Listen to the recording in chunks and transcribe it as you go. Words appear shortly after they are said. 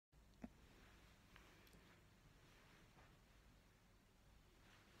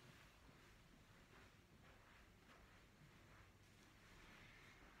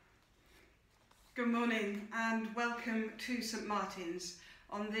Good morning and welcome to St Martin's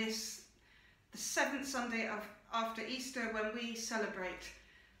on this, the 7th Sunday after Easter, when we celebrate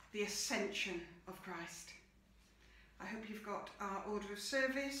the Ascension of Christ. I hope you've got our order of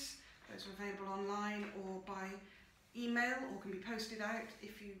service. Those are available online or by email, or can be posted out.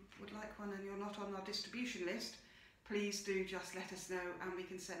 If you would like one and you're not on our distribution list, please do just let us know and we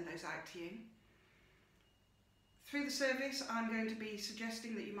can send those out to you. Through the service, I'm going to be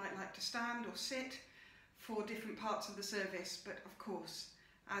suggesting that you might like to stand or sit for different parts of the service, but of course,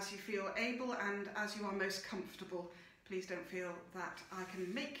 as you feel able and as you are most comfortable, please don't feel that I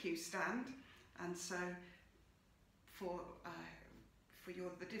can make you stand. And so for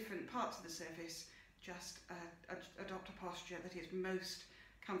the different parts of the service, just adopt a posture that is most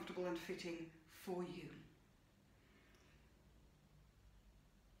comfortable and fitting for you.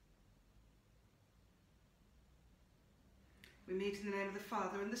 We meet in the name of the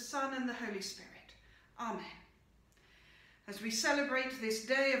Father, and the Son, and the Holy Spirit. Amen. As we celebrate this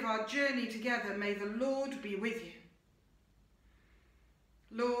day of our journey together, may the Lord be with you.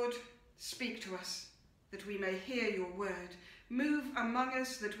 Lord, speak to us, that we may hear your word. Move among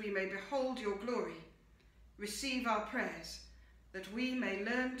us, that we may behold your glory. Receive our prayers, that we may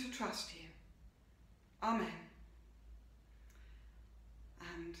learn to trust you. Amen.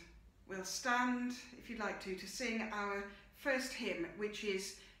 And we'll stand, if you'd like to sing our first hymn, which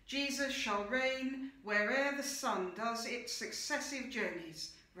is Jesus Shall Reign Where'er the Sun Does Its Successive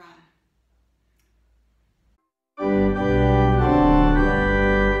Journeys Run.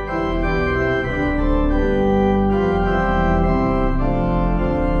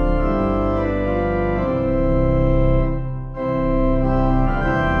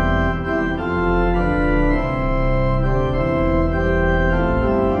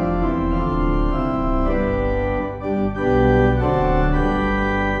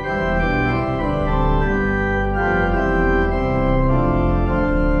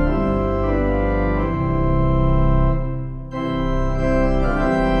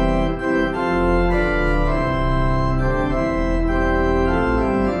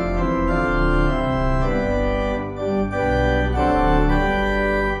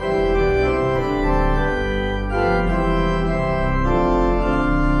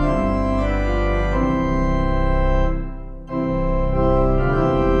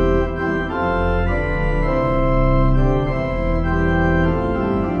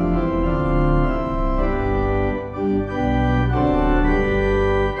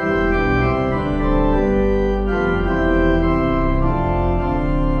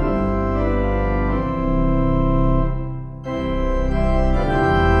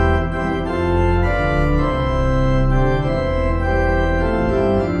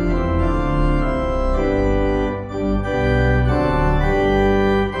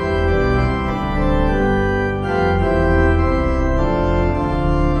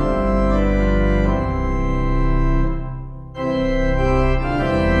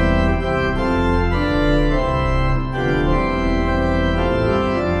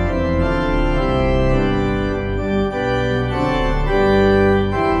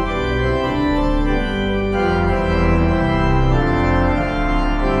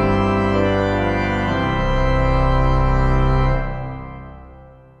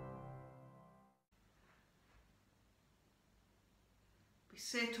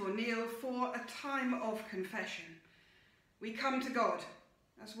 Sit or kneel for a time of confession. We come to God,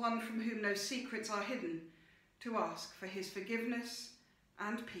 as one from whom no secrets are hidden, to ask for his forgiveness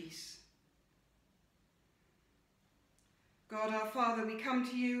and peace. God our Father, we come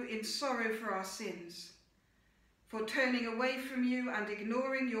to you in sorrow for our sins, for turning away from you and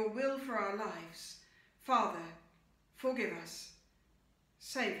ignoring your will for our lives. Father, forgive us,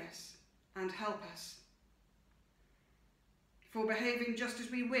 save us, and help us. For behaving just as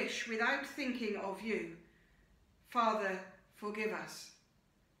we wish without thinking of you. Father, forgive us,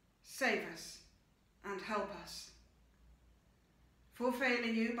 save us, and help us. For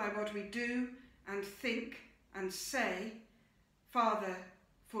failing you by what we do and think and say. Father,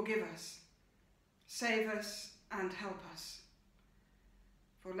 forgive us, save us, and help us.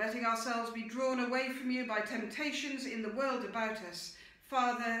 For letting ourselves be drawn away from you by temptations in the world about us.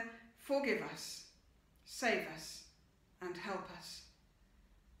 Father, forgive us, save us, and help us.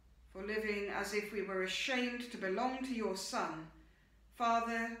 For living as if we were ashamed to belong to your Son.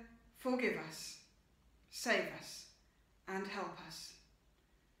 Father, forgive us, save us, and help us.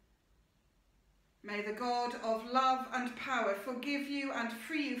 May the God of love and power forgive you and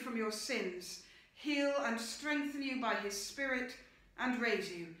free you from your sins, heal and strengthen you by his Spirit, and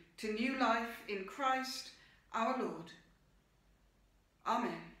raise you to new life in Christ our Lord.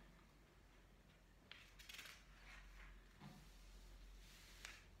 Amen.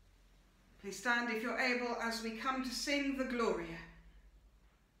 Please stand if you're able as we come to sing the Gloria.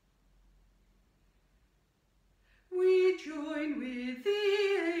 We join with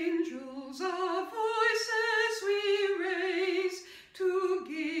the angels, our voices we raise to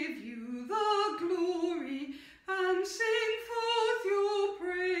give you the glory and sing forth your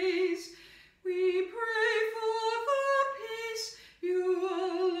praise. We pray for the peace you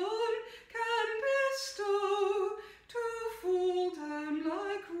alone can bestow, to fall down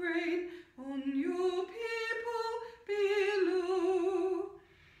like rain on your people below.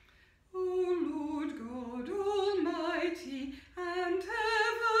 O Lord God Almighty and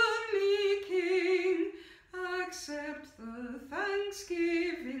Heavenly King, accept the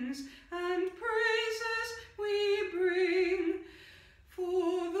thanksgivings and praises we bring.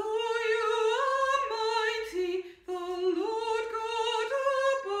 For though you are mighty, the Lord God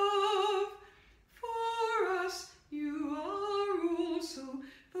above, for us you are also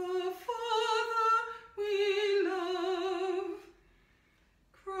the Father we love.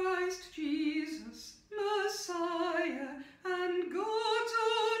 Christ Jesus, Messiah and God's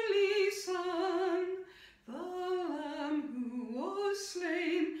only Son, the Lamb who was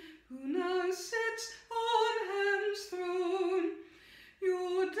slain, who now sits on heaven's throne.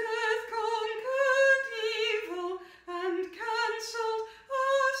 Your death conquered evil and cancelled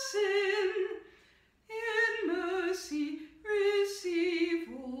our sin. In mercy receive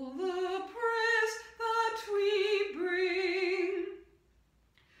all the prayers that we bring.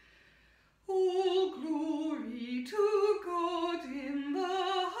 All glory to God in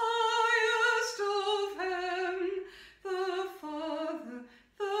the highest of heaven, the Father,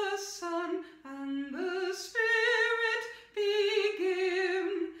 the Son, and the Spirit be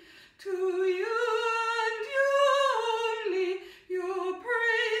given. To you and you only your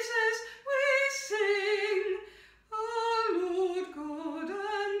praises we sing, our Lord God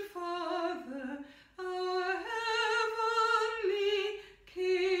and Father, our heavenly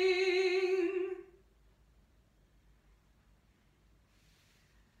King.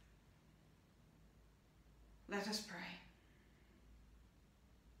 Let us pray.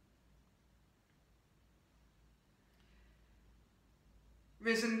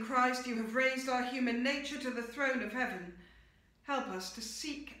 Risen Christ, you have raised our human nature to the throne of heaven. Help us to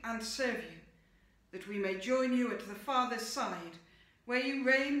seek and serve you, that we may join you at the Father's side, where you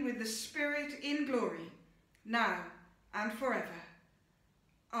reign with the Spirit in glory, now and forever.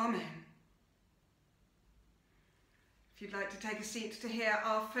 Amen. If you'd like to take a seat to hear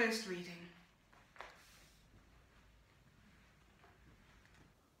our first reading.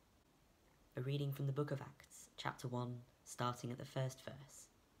 A reading from the book of Acts, chapter 1, starting at the first verse.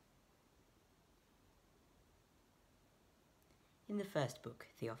 In the first book,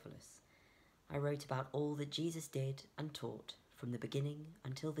 Theophilus, I wrote about all that Jesus did and taught from the beginning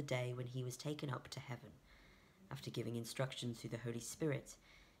until the day when he was taken up to heaven, after giving instructions through the Holy Spirit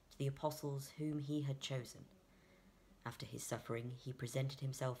to the apostles whom he had chosen. After his suffering, he presented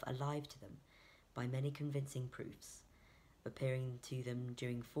himself alive to them by many convincing proofs, appearing to them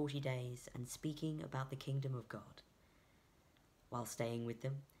during 40 days and speaking about the kingdom of God. While staying with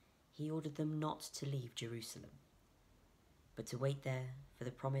them, he ordered them not to leave Jerusalem, but to wait there for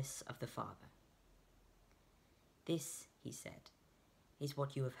the promise of the Father. This, he said, is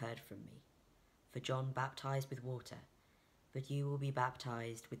what you have heard from me. For John baptized with water, but you will be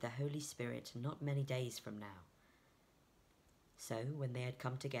baptized with the Holy Spirit not many days from now. So, when they had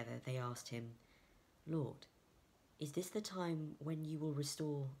come together, they asked him, Lord, is this the time when you will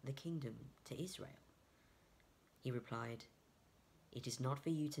restore the kingdom to Israel? He replied, It is not for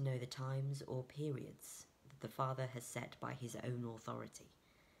you to know the times or periods that the Father has set by his own authority,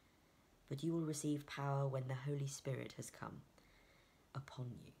 but you will receive power when the Holy Spirit has come upon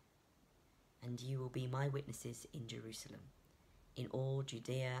you, and you will be my witnesses in Jerusalem, in all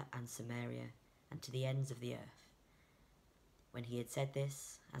Judea and Samaria, and to the ends of the earth. When he had said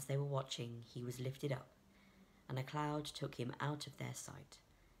this, as they were watching, he was lifted up, and a cloud took him out of their sight.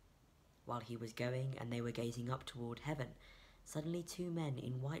 While he was going and they were gazing up toward heaven, suddenly 2 men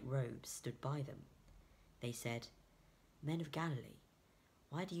in white robes stood by them. They said, Men of Galilee,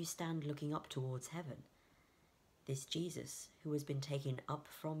 why do you stand looking up towards heaven? This Jesus, who has been taken up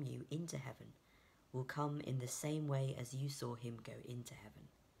from you into heaven, will come in the same way as you saw him go into heaven.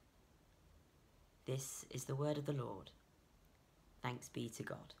 This is the word of the Lord. Thanks be to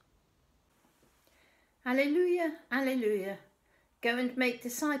God. Alleluia, alleluia. Go and make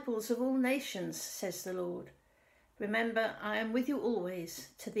disciples of all nations, says the Lord. Remember, I am with you always,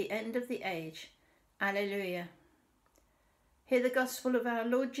 to the end of the age. Alleluia. Hear the gospel of our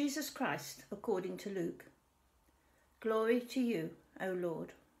Lord Jesus Christ according to Luke. Glory to you, O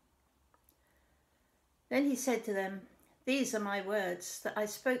Lord. Then he said to them, "These are my words that I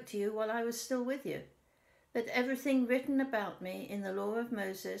spoke to you while I was still with you, that everything written about me in the law of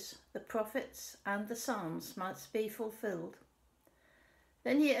Moses, the prophets, and the Psalms might be fulfilled."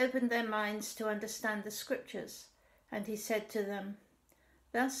 Then he opened their minds to understand the Scriptures, and he said to them,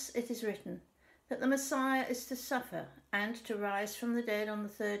 "Thus it is written, that the Messiah is to suffer and to rise from the dead on the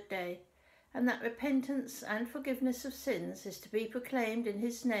third day, and that repentance and forgiveness of sins is to be proclaimed in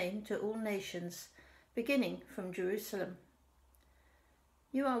his name to all nations, beginning from Jerusalem.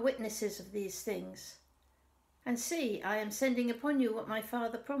 You are witnesses of these things. And see, I am sending upon you what my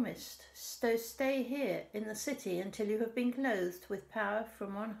Father promised, so stay here in the city until you have been clothed with power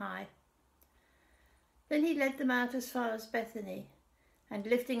from on high." Then he led them out as far as Bethany, and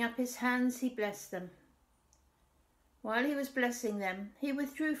lifting up his hands he blessed them. While he was blessing them, he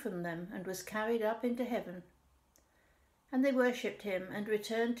withdrew from them and was carried up into heaven. And they worshipped him and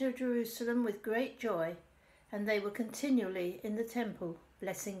returned to Jerusalem with great joy, and they were continually in the temple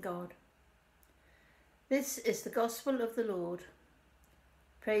blessing God. This is the gospel of the Lord.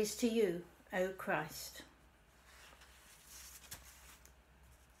 Praise to you, O Christ.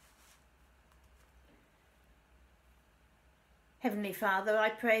 Heavenly Father, I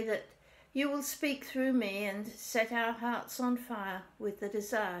pray that you will speak through me and set our hearts on fire with the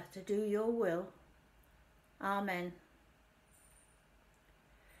desire to do your will. Amen.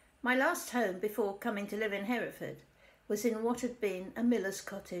 My last home before coming to live in Hereford was in what had been a miller's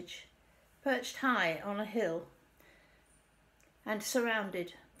cottage, perched high on a hill and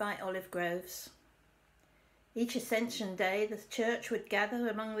surrounded by olive groves. Each Ascension day the church would gather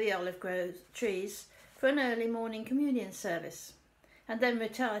among the olive grove trees for an early morning communion service, and then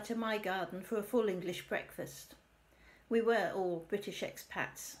retire to my garden for a full English breakfast. We were all British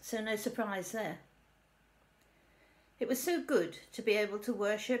expats, so no surprise there. It was so good to be able to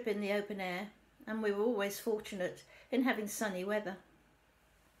worship in the open air, and we were always fortunate in having sunny weather.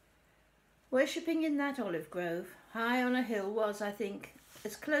 Worshipping in that olive grove, high on a hill, was, I think,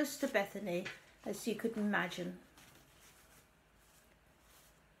 as close to Bethany as you could imagine.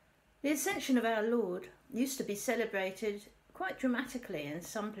 The Ascension of our Lord used to be celebrated quite dramatically in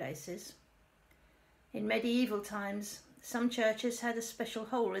some places. In medieval times, some churches had a special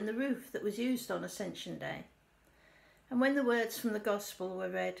hole in the roof that was used on Ascension Day. And when the words from the Gospel were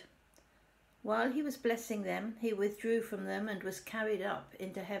read, "While he was blessing them, he withdrew from them and was carried up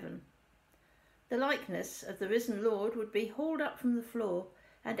into heaven," the likeness of the risen Lord would be hauled up from the floor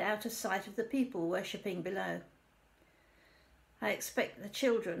and out of sight of the people worshipping below. I expect the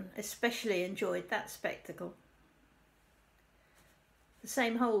children especially enjoyed that spectacle. The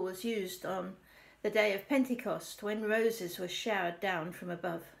same hole was used on the day of Pentecost, when roses were showered down from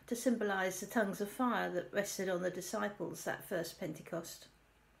above to symbolise the tongues of fire that rested on the disciples that first Pentecost.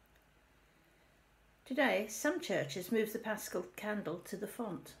 Today, some churches move the Paschal candle to the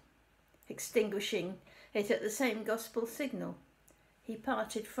font, extinguishing it at the same gospel signal. He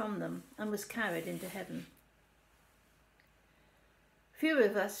parted from them and was carried into heaven. Few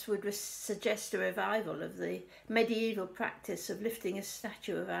of us would suggest a revival of the medieval practice of lifting a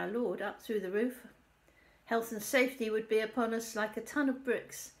statue of our Lord up through the roof. Health and safety would be upon us like a ton of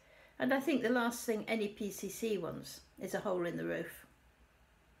bricks, and I think the last thing any PCC wants is a hole in the roof.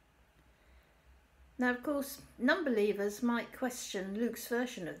 Now, of course, non-believers might question Luke's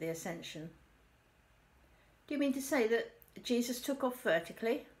version of the Ascension. Do you mean to say that Jesus took off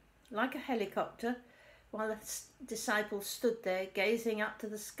vertically, like a helicopter, while the disciples stood there gazing up to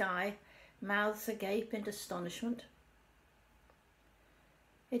the sky, mouths agape in astonishment?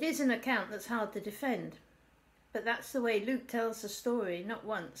 It is an account that's hard to defend, but that's the way Luke tells the story, not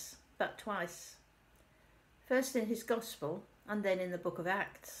once, but twice. First in his Gospel, and then in the book of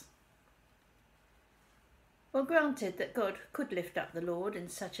Acts. Well, granted that God could lift up the Lord in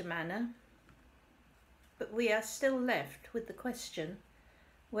such a manner, but we are still left with the question,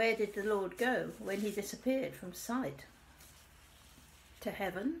 where did the Lord go when he disappeared from sight? To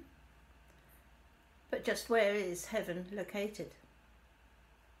heaven? But just where is heaven located?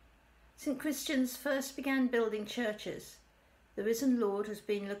 Since Christians first began building churches, the risen Lord has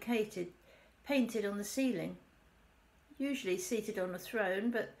been located, painted on the ceiling, usually seated on a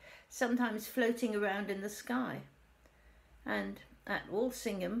throne, but sometimes floating around in the sky. And at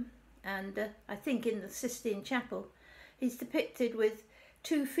Walsingham, and I think in the Sistine Chapel, he's depicted with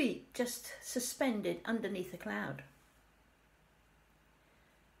 2 feet just suspended underneath a cloud.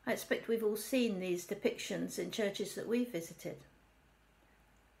 I expect we've all seen these depictions in churches that we've visited.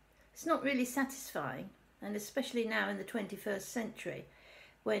 It's not really satisfying, and especially now in the 21st century,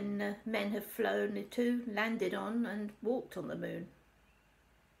 when men have flown to, landed on, and walked on the moon.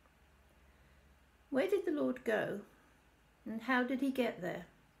 Where did the Lord go, and how did he get there?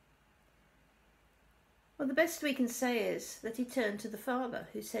 Well, the best we can say is that he turned to the Father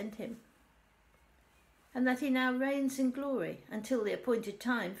who sent him, and that he now reigns in glory until the appointed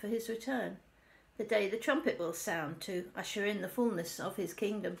time for his return, the day the trumpet will sound to usher in the fullness of his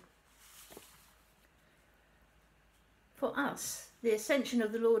kingdom. For us, the ascension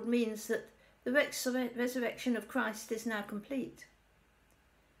of the Lord means that the resurrection of Christ is now complete.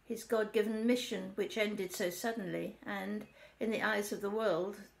 His God-given mission, which ended so suddenly and, in the eyes of the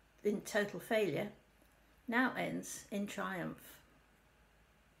world, in total failure, now ends in triumph.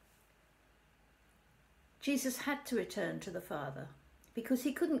 Jesus had to return to the Father because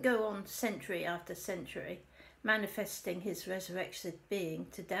he couldn't go on century after century manifesting his resurrected being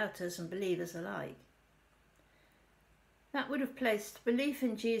to doubters and believers alike. That would have placed belief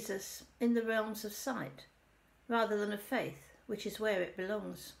in Jesus in the realms of sight rather than of faith, which is where it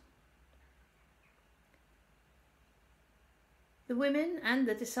belongs. The women and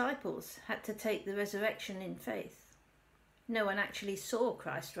the disciples had to take the resurrection in faith. No one actually saw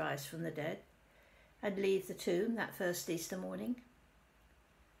Christ rise from the dead and leave the tomb that first Easter morning.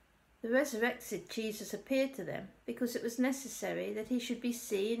 The resurrected Jesus appeared to them because it was necessary that he should be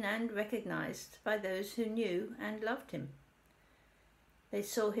seen and recognised by those who knew and loved him. They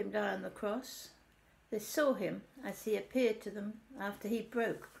saw him die on the cross. They saw him as he appeared to them after he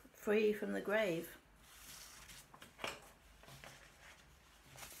broke free from the grave.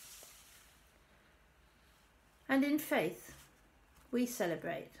 And in faith, we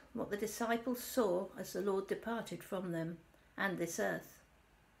celebrate what the disciples saw as the Lord departed from them and this earth.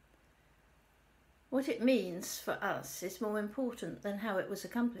 What it means for us is more important than how it was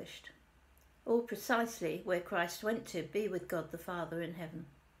accomplished, or precisely where Christ went to be with God the Father in heaven.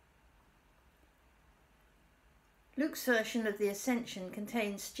 Luke's version of the Ascension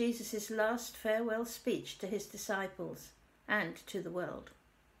contains Jesus' last farewell speech to his disciples and to the world.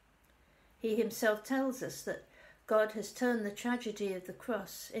 He himself tells us that God has turned the tragedy of the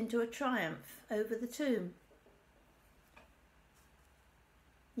cross into a triumph over the tomb.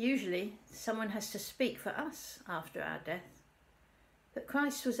 Usually, someone has to speak for us after our death, but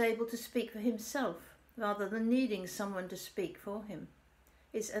Christ was able to speak for himself rather than needing someone to speak for him.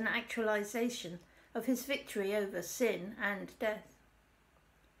 It's an actualization of his victory over sin and death.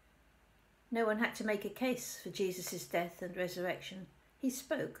 No one had to make a case for Jesus' death and resurrection. He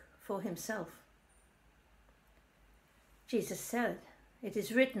spoke for himself. Jesus said, "It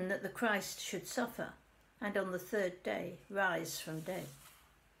is written that the Christ should suffer and on the third day rise from dead."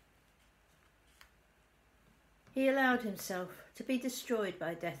 He allowed himself to be destroyed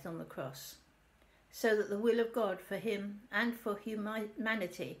by death on the cross, so that the will of God for him and for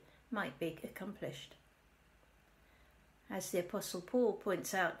humanity might be accomplished. As the Apostle Paul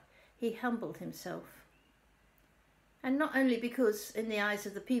points out, he humbled himself. And not only because, in the eyes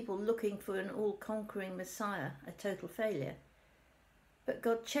of the people looking for an all-conquering Messiah, a total failure, but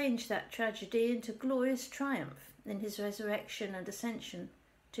God changed that tragedy into glorious triumph in his resurrection and ascension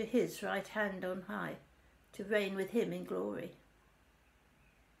to his right hand on high, to reign with him in glory.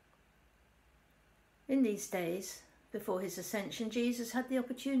 In these days, before his ascension, Jesus had the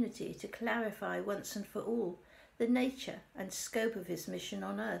opportunity to clarify once and for all the nature and scope of his mission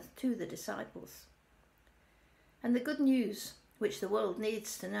on earth to the disciples. And the good news, which the world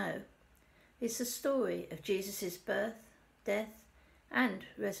needs to know, is the story of Jesus' birth, death, and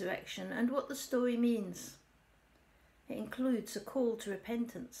resurrection, and what the story means. It includes a call to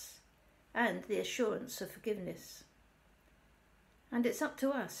repentance and the assurance of forgiveness. And it's up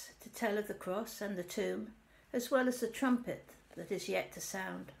to us to tell of the cross and the tomb, as well as the trumpet that is yet to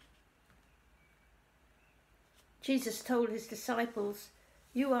sound. Jesus told his disciples,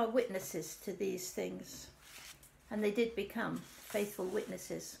 "You are witnesses to these things." And they did become faithful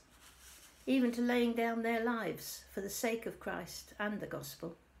witnesses, even to laying down their lives for the sake of Christ and the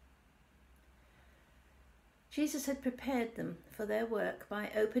gospel. Jesus had prepared them for their work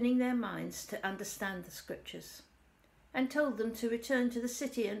by opening their minds to understand the scriptures, and told them to return to the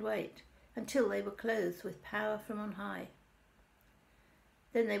city and wait until they were clothed with power from on high.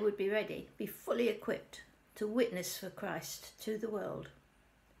 Then they would be ready, be fully equipped to witness for Christ to the world.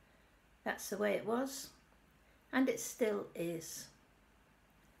 That's the way it was, and it still is.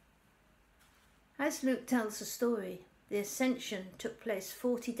 As Luke tells the story, the Ascension took place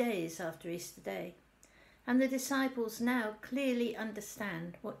 40 days after Easter Day, and the disciples now clearly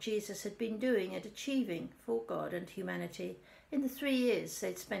understand what Jesus had been doing and achieving for God and humanity in the 3 years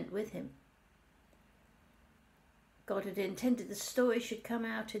they'd spent with him. God had intended the story should come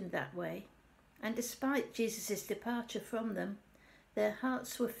out in that way, and despite Jesus' departure from them, Their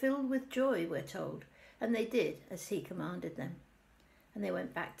hearts were filled with joy, we're told, and they did as he commanded them. And they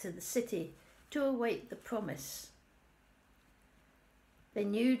went back to the city to await the promise. They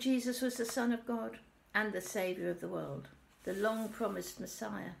knew Jesus was the Son of God and the Saviour of the world, the long-promised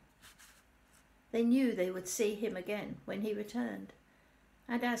Messiah. They knew they would see him again when he returned,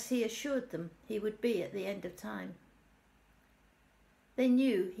 and as he assured them he would be at the end of time. They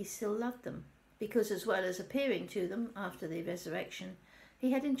knew he still loved them, because as well as appearing to them after the resurrection,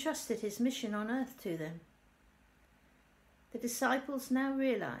 he had entrusted his mission on earth to them. The disciples now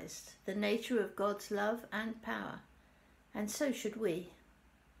realized the nature of God's love and power, and so should we.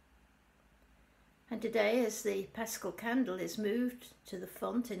 And today, as the Paschal candle is moved to the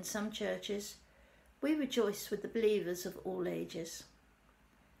font in some churches, we rejoice with the believers of all ages.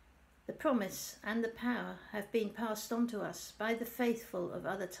 The promise and the power have been passed on to us by the faithful of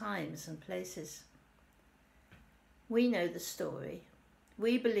other times and places. We know the story.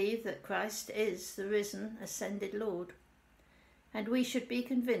 We believe that Christ is the risen, ascended Lord, and we should be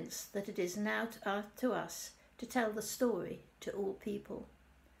convinced that it is now to us to tell the story to all people,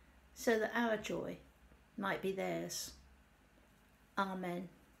 so that our joy might be theirs. Amen.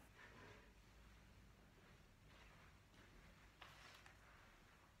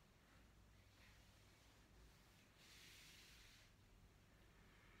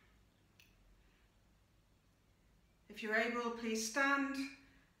 If you're able, please stand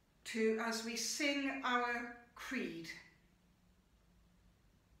as we sing our creed.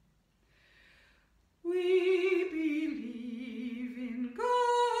 We believe in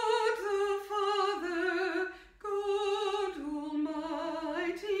God the Father, God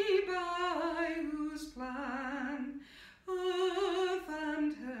Almighty, by whose plan earth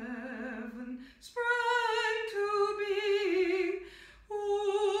and heaven sprang to being,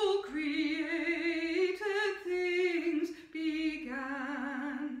 all created things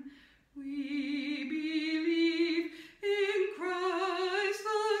began. We believe in Christ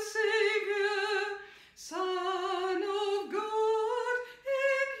the Saviour, Son of God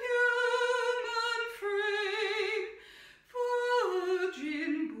in human frame,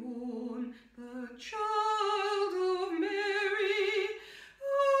 virgin born, the child of Mary,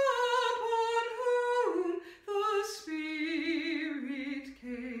 upon whom the Spirit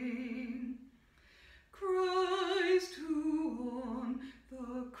came. Christ who on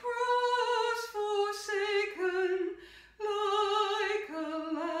the cross forsaken, like a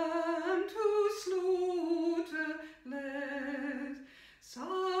lamb to slaughter led,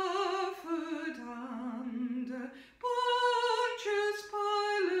 suffered under Pontius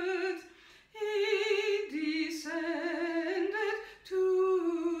Pilate, he descended to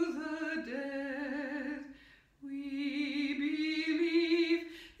the dead. We believe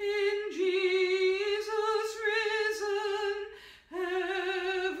in Jesus risen,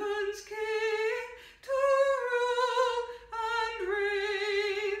 heaven's King, to rule and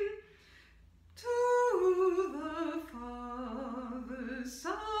reign, to the Father's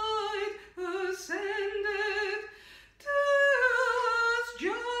side ascended, till as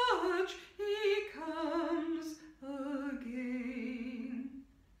judge he comes again.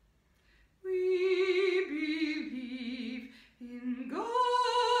 We believe in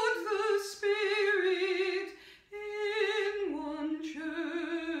God the Spirit, in one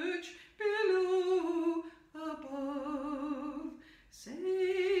church below, above,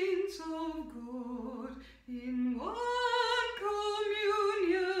 saints of God, in one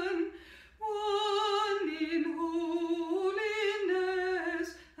communion, one in holiness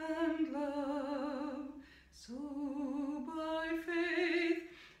and love. So by faith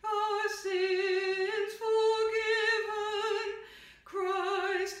our sins forgiven,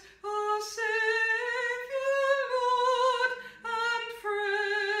 Christ our Saviour, Lord and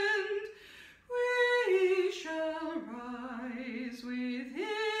friend, we shall rise with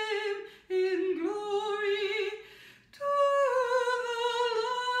him in glory to the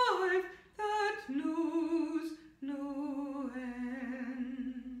life that knows no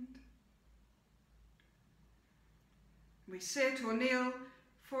end. We sit or kneel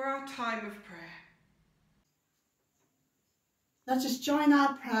for our time of prayer. Let us join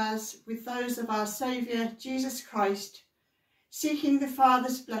our prayers with those of our Saviour Jesus Christ, seeking the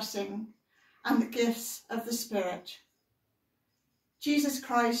Father's blessing and the gifts of the Spirit. Jesus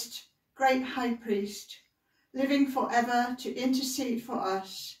Christ, great High Priest, living forever to intercede for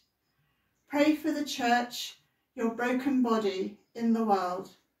us, pray for the Church, your broken body in the world.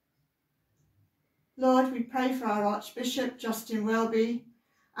 Lord, we pray for our Archbishop Justin Welby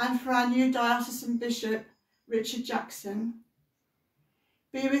and for our new Diocesan Bishop Richard Jackson.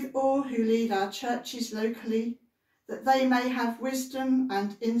 Be with all who lead our churches locally, that they may have wisdom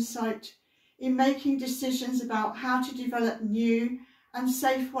and insight in making decisions about how to develop new and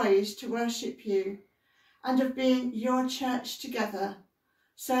safe ways to worship you, and of being your church together,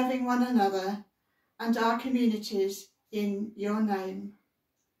 serving one another and our communities in your name.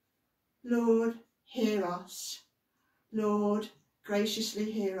 Lord, hear us. Lord, graciously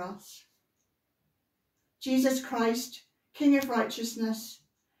hear us. Jesus Christ, King of righteousness,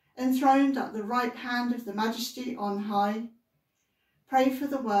 enthroned at the right hand of the Majesty on high, pray for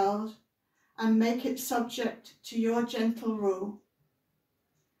the world and make it subject to your gentle rule.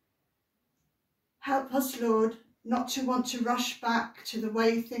 Help us, Lord, not to want to rush back to the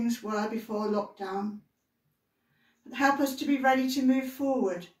way things were before lockdown, but help us to be ready to move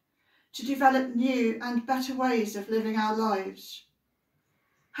forward, to develop new and better ways of living our lives.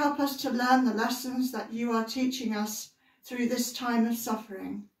 Help us to learn the lessons that you are teaching us through this time of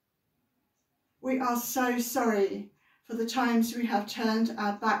suffering. We are so sorry for the times we have turned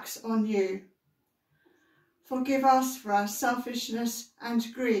our backs on you. Forgive us for our selfishness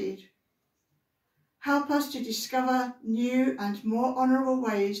and greed. Help us to discover new and more honourable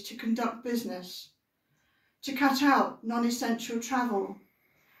ways to conduct business, to cut out non-essential travel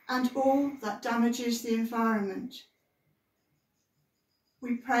and all that damages the environment.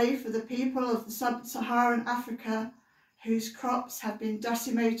 We pray for the people of the sub-Saharan Africa whose crops have been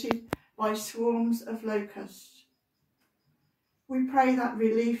decimated by swarms of locusts. We pray that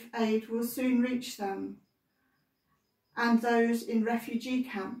relief aid will soon reach them and those in refugee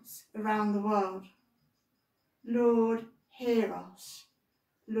camps around the world. Lord, hear us.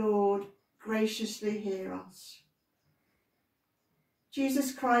 Lord, graciously hear us.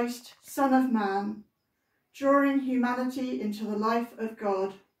 Jesus Christ, Son of Man, drawing humanity into the life of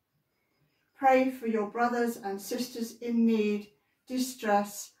God, pray for your brothers and sisters in need,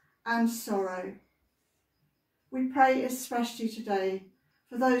 distress and sorrow. We pray especially today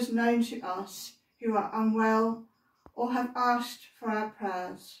for those known to us who are unwell or have asked for our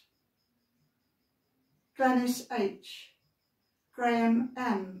prayers. Glenys H, Graham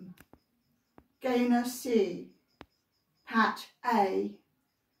M, Gaynor C, Pat A,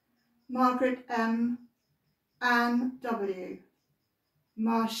 Margaret M, Anne W,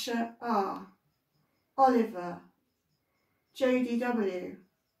 Marcia R, Oliver, Jodie W,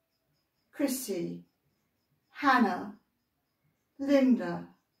 Chrissy, Hannah, Linda,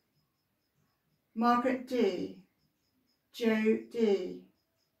 Margaret D, Joe D,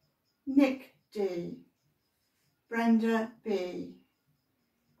 Nick D, Brenda B,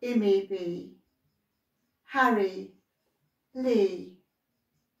 Imi B, Harry, Lee,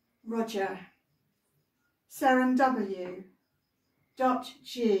 Roger, Seren W, Dot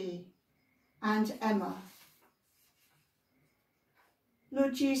G, and Emma.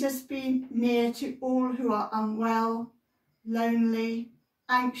 Lord Jesus, be near to all who are unwell, lonely,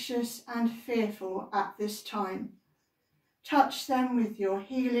 anxious and fearful at this time. Touch them with your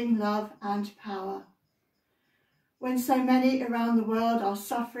healing love and power. When so many around the world are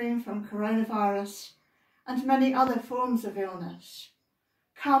suffering from coronavirus and many other forms of illness,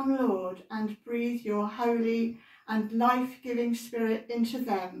 come, Lord, and breathe your holy and life-giving Spirit into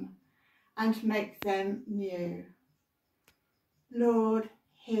them and make them new. Lord,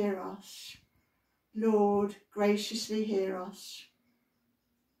 hear us. Lord, graciously hear us.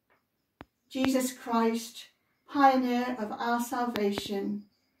 Jesus Christ, pioneer of our salvation,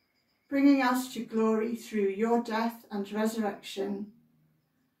 bringing us to glory through your death and resurrection,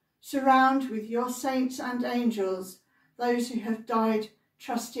 surround with your saints and angels those who have died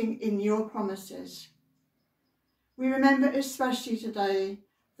trusting in your promises. We remember especially today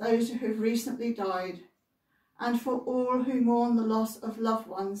those who have recently died, and for all who mourn the loss of loved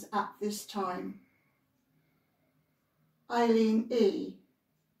ones at this time. Eileen E,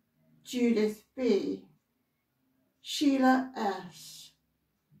 Judith B, Sheila S,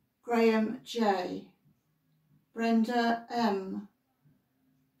 Graham J, Brenda M,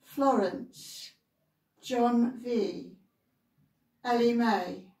 Florence, John V, Ellie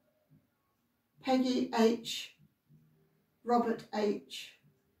May, Peggy H, Robert H,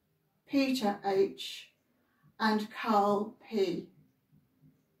 Peter H, and Carl P.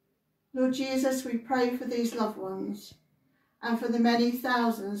 Lord Jesus, we pray for these loved ones and for the many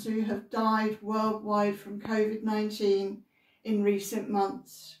thousands who have died worldwide from COVID-19 in recent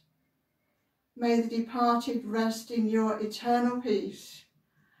months. May the departed rest in your eternal peace,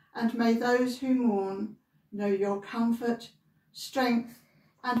 and may those who mourn know your comfort, strength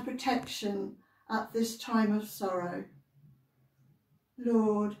and protection at this time of sorrow.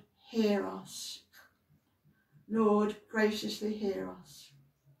 Lord, hear us. Lord, graciously hear us.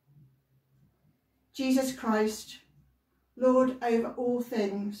 Jesus Christ, Lord over all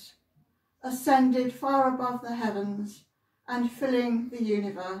things, ascended far above the heavens and filling the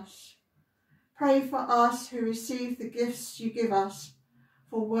universe. Pray for us who receive the gifts you give us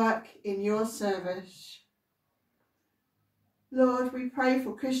for work in your service. Lord, we pray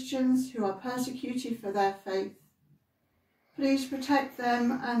for Christians who are persecuted for their faith. Please protect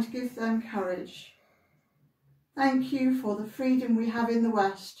them and give them courage. Thank you for the freedom we have in the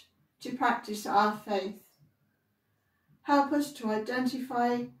West to practice our faith. Help us to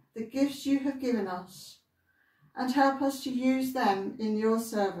identify the gifts you have given us and help us to use them in your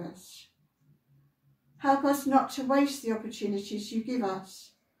service. Help us not to waste the opportunities you give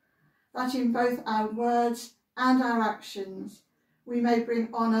us, that in both our words and our actions we may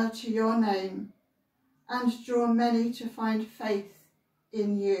bring honour to your name and draw many to find faith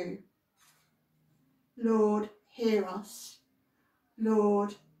in you. Lord, hear us.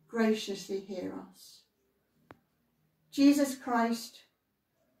 Lord, graciously hear us. Jesus Christ,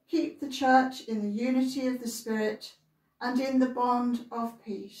 keep the Church in the unity of the Spirit and in the bond of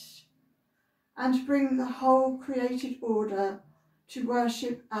peace, and bring the whole created order to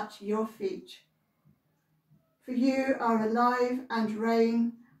worship at your feet. For you are alive and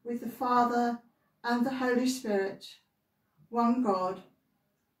reign with the Father and the Holy Spirit, one God,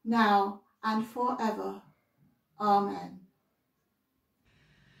 now and forever. Amen.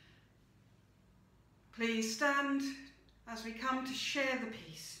 Please stand as we come to share the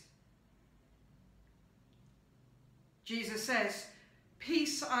peace. Jesus says,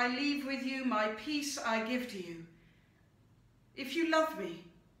 "Peace I leave with you, my peace I give to you. If you love me,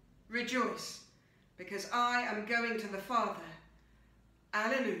 rejoice, because I am going to the Father."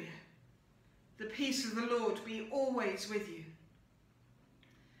 Alleluia. The peace of the Lord be always with you.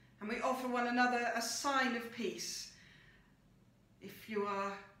 And we offer one another a sign of peace. If you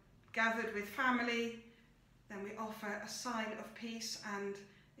are gathered with family, then we offer a sign of peace, and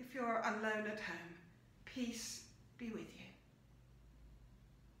if you're alone at home, peace be with you.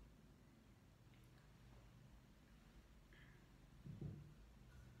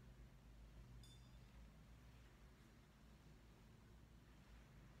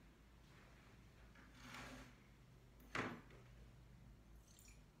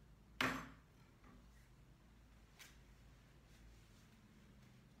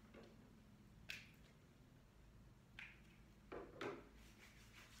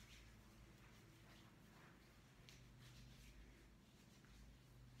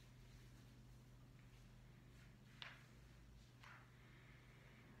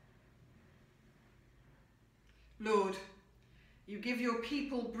 Lord, you give your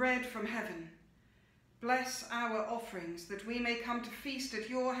people bread from heaven. Bless our offerings, that we may come to feast at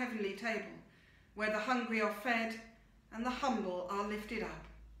your heavenly table, where the hungry are fed and the humble are lifted up.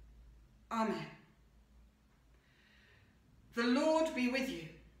 Amen. The Lord be with you.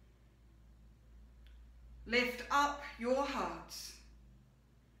 Lift up your hearts.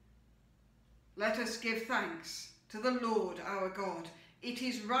 Let us give thanks to the Lord our God. It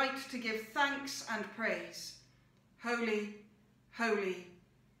is right to give thanks and praise. Holy, holy,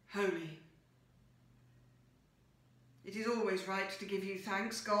 holy. It is always right to give you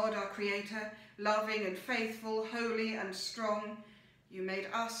thanks, God, our Creator, loving and faithful, holy and strong. You made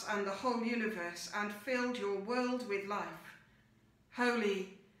us and the whole universe and filled your world with life.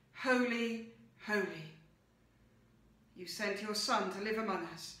 Holy, holy, holy. You sent your Son to live among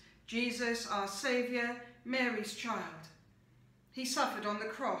us, Jesus, our Saviour, Mary's child. He suffered on the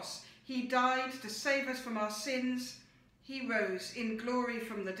cross. He died to save us from our sins. He rose in glory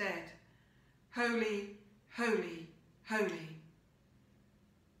from the dead. Holy, holy, holy.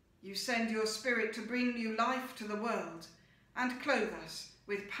 You send your Spirit to bring new life to the world and clothe us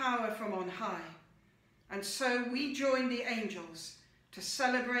with power from on high. And so we join the angels to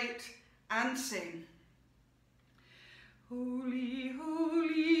celebrate and sing. Holy,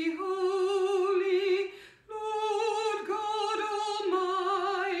 holy, holy, Lord God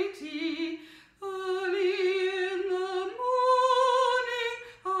Almighty, early in the morning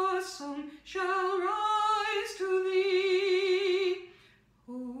our song shall rise to thee.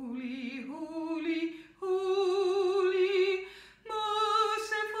 Holy, holy, holy,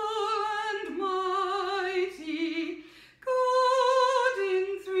 merciful and mighty, God in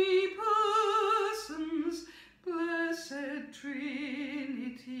three persons, blessed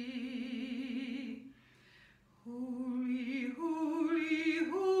Trinity. Holy, holy,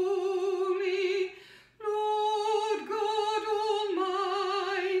 holy, Lord God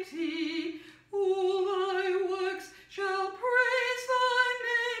Almighty, all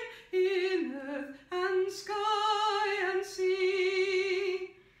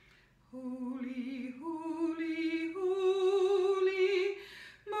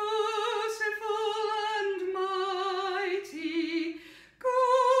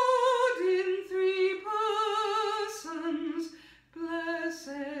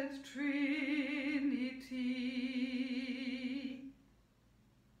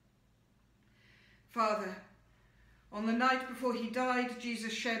Father, on the night before he died,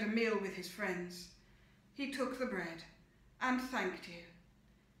 Jesus shared a meal with his friends. He took the bread and thanked you.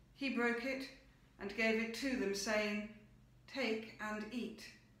 He broke it and gave it to them, saying, "Take and eat.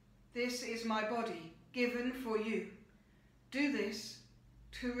 This is my body, given for you. Do this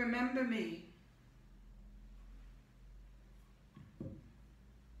to remember me."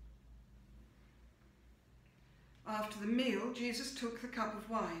 After the meal, Jesus took the cup of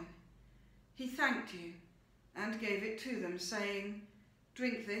wine. He thanked you and gave it to them, saying,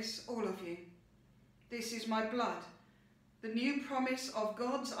 "Drink this, all of you. This is my blood, the new promise of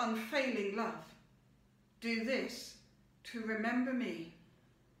God's unfailing love. Do this to remember me."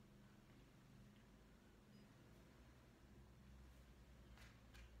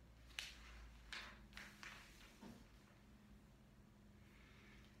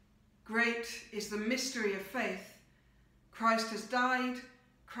 Great is the mystery of faith. Christ has died,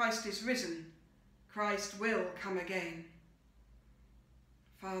 Christ is risen, Christ will come again.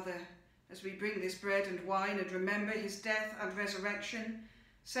 Father, as we bring this bread and wine and remember his death and resurrection,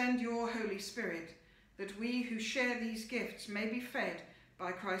 send your Holy Spirit, that we who share these gifts may be fed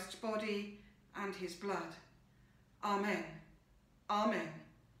by Christ's body and his blood. Amen. Amen.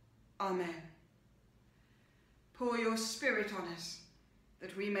 Amen. Pour your Spirit on us,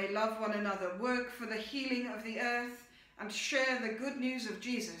 that we may love one another, work for the healing of the earth, and share the good news of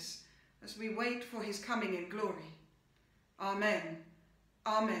Jesus as we wait for his coming in glory. Amen.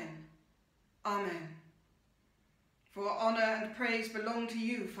 Amen. Amen. For honour and praise belong to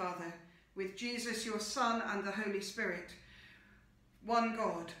you, Father, with Jesus your Son and the Holy Spirit, one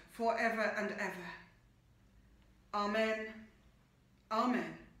God, for ever and ever. Amen.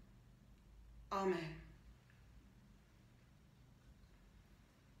 Amen. Amen.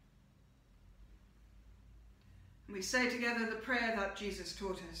 We say together the prayer that Jesus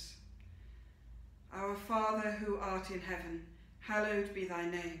taught us. Our Father, who art in heaven, hallowed be thy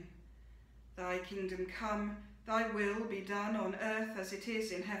name. Thy kingdom come, thy will be done on earth as it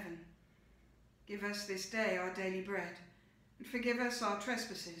is in heaven. Give us this day our daily bread, and forgive us our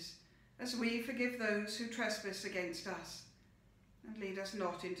trespasses, as we forgive those who trespass against us. And lead us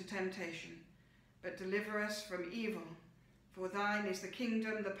not into temptation, but deliver us from evil. For thine is the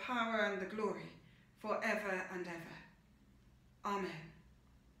kingdom, the power, and the glory, for ever and ever. Amen.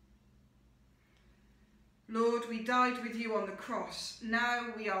 Lord, we died with you on the cross.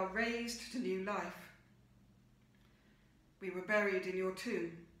 Now we are raised to new life. We were buried in your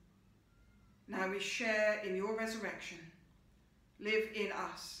tomb. Now we share in your resurrection. Live in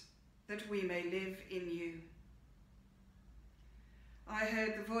us, that we may live in you. I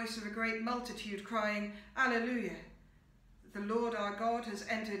heard the voice of a great multitude crying, "Alleluia! The Lord our God has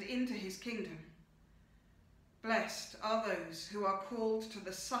entered into his kingdom. Blessed are those who are called to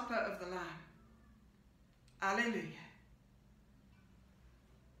the supper of the Lamb." Alleluia.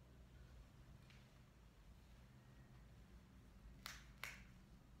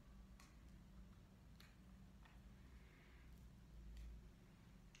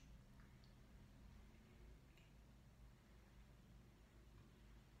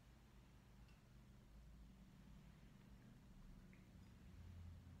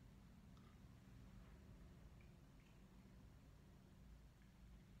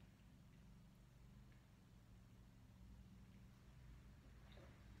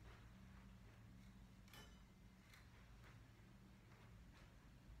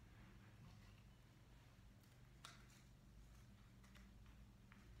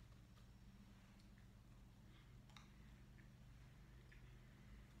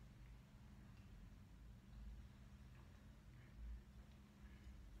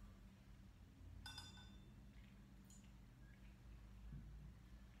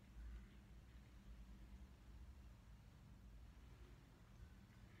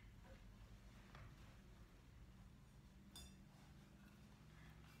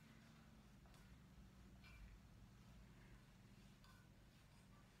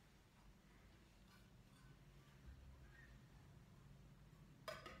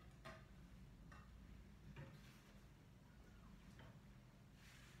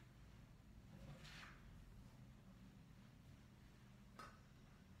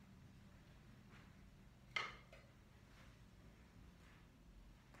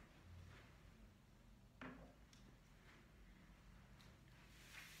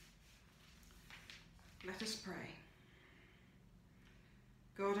 Let us pray.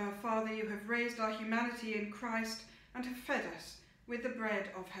 God our Father, you have raised our humanity in Christ and have fed us with the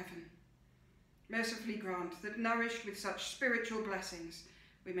bread of heaven. Mercifully grant that, nourished with such spiritual blessings,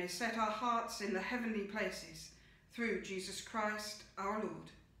 we may set our hearts in the heavenly places, through Jesus Christ our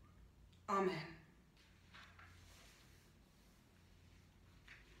Lord. Amen.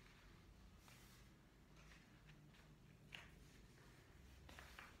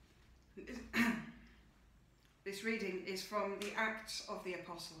 This reading is from the Acts of the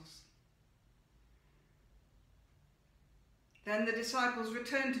Apostles. Then the disciples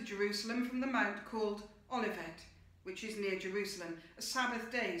returned to Jerusalem from the mount called Olivet, which is near Jerusalem, a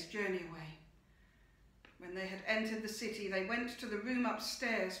Sabbath day's journey away. When they had entered the city, they went to the room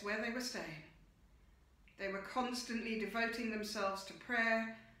upstairs where they were staying. They were constantly devoting themselves to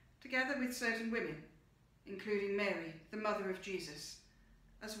prayer, together with certain women, including Mary, the mother of Jesus,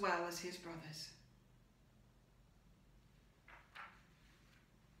 as well as his brothers.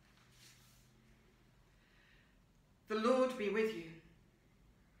 The Lord be with you.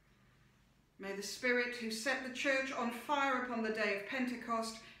 May the Spirit who set the church on fire upon the day of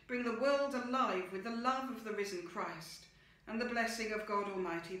Pentecost bring the world alive with the love of the risen Christ and the blessing of God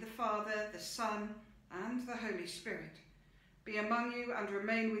Almighty, the Father, the Son, and the Holy Spirit, be among you and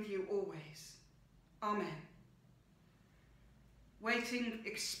remain with you always. Amen. Waiting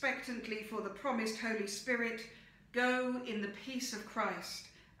expectantly for the promised Holy Spirit, go in the peace of Christ.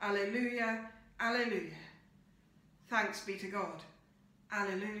 Alleluia, alleluia. Thanks be to God.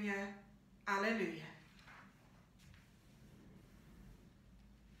 Alleluia, alleluia.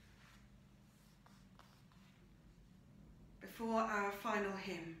 Before our final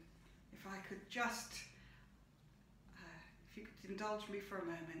hymn, if I could just, if you could indulge me for a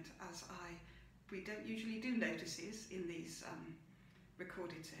moment, as we don't usually do notices in these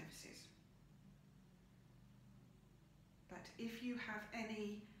recorded services. But if you have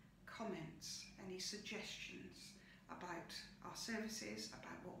any comments, any suggestions about our services,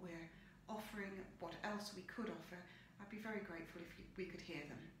 about what we're offering, what else we could offer, I'd be very grateful if we could hear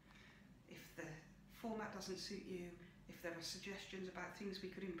them. If the format doesn't suit you, if there are suggestions about things we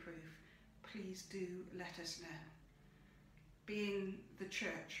could improve, please do let us know. Being the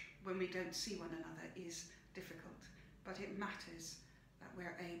church when we don't see one another is difficult, but it matters that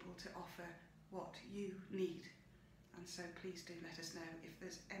we're able to offer what you need. And so please do let us know if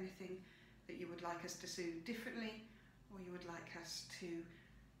there's anything that you would like us to do differently, or you would like us to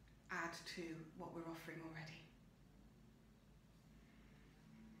add to what we're offering already.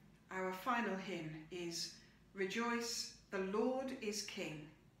 Our final hymn is Rejoice, the Lord is King.